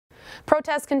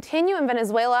Protests continue in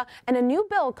Venezuela, and a new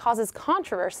bill causes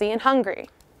controversy in Hungary.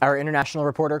 Our international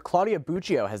reporter Claudia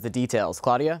Buccio has the details.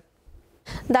 Claudia?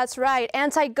 That's right.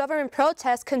 Anti-government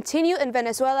protests continue in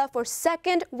Venezuela for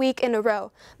second week in a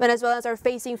row. Venezuelans are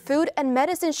facing food and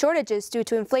medicine shortages due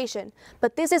to inflation,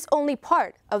 but this is only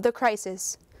part of the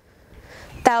crisis.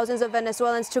 Thousands of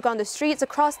Venezuelans took on the streets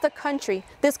across the country.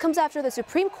 This comes after the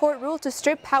Supreme Court ruled to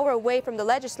strip power away from the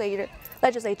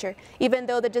legislature. Even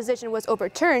though the decision was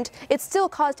overturned, it still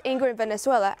caused anger in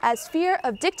Venezuela as fear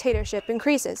of dictatorship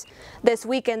increases. This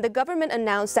weekend, the government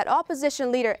announced that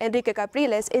opposition leader Enrique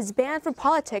Capriles is banned from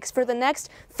politics for the next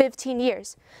 15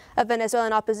 years. A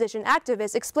Venezuelan opposition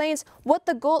activist explains what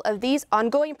the goal of these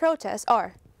ongoing protests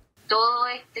are.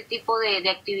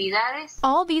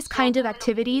 All these kinds of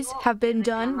activities have been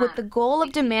done with the goal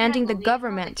of demanding the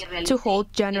government to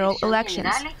hold general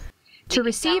elections, to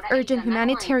receive urgent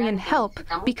humanitarian help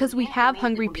because we have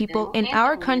hungry people in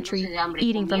our country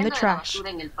eating from the trash.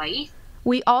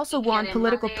 We also want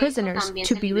political prisoners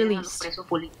to be released.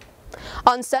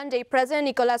 On Sunday, President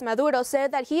Nicolás Maduro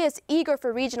said that he is eager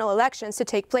for regional elections to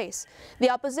take place. The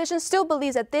opposition still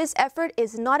believes that this effort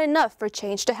is not enough for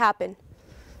change to happen.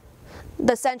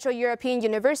 The Central European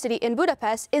University in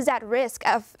Budapest is at risk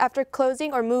after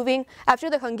closing or moving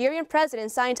after the Hungarian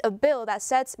president signed a bill that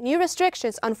sets new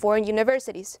restrictions on foreign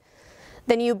universities.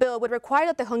 The new bill would require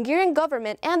that the Hungarian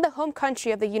government and the home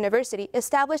country of the university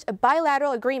establish a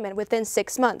bilateral agreement within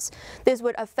 6 months. This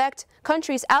would affect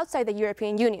countries outside the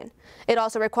European Union. It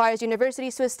also requires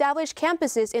universities to establish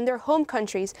campuses in their home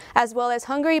countries as well as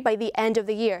Hungary by the end of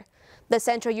the year. The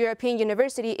Central European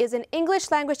University is an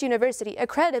English-language university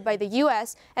accredited by the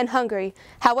U.S. and Hungary.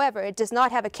 However, it does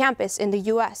not have a campus in the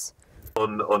U.S.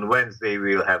 On Wednesday,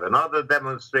 we'll have another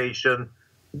demonstration.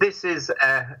 This is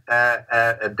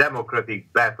a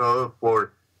democratic battle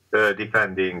for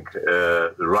defending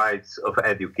the rights of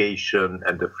education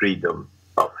and the freedom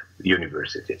of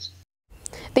universities.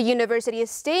 The university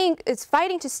is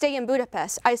fighting to stay in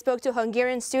Budapest. I spoke to a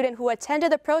Hungarian student who attended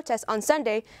the protest on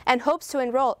Sunday and hopes to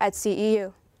enroll at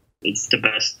CEU. It's the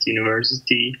best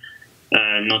university,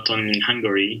 not only in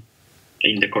Hungary,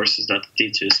 in the courses that it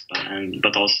teaches,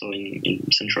 but also in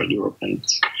Central Europe, and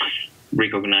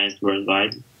recognized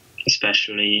worldwide,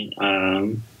 especially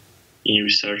in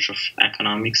research of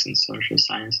economics and social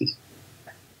sciences.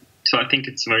 So I think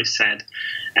it's very sad,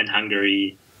 and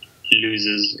Hungary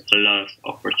loses a lot of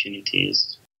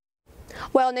opportunities.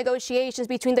 While negotiations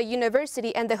between the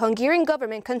university and the Hungarian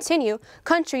government continue,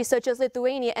 countries such as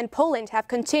Lithuania and Poland have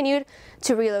continued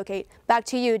to relocate. Back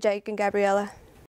to you, Jake and Gabriella.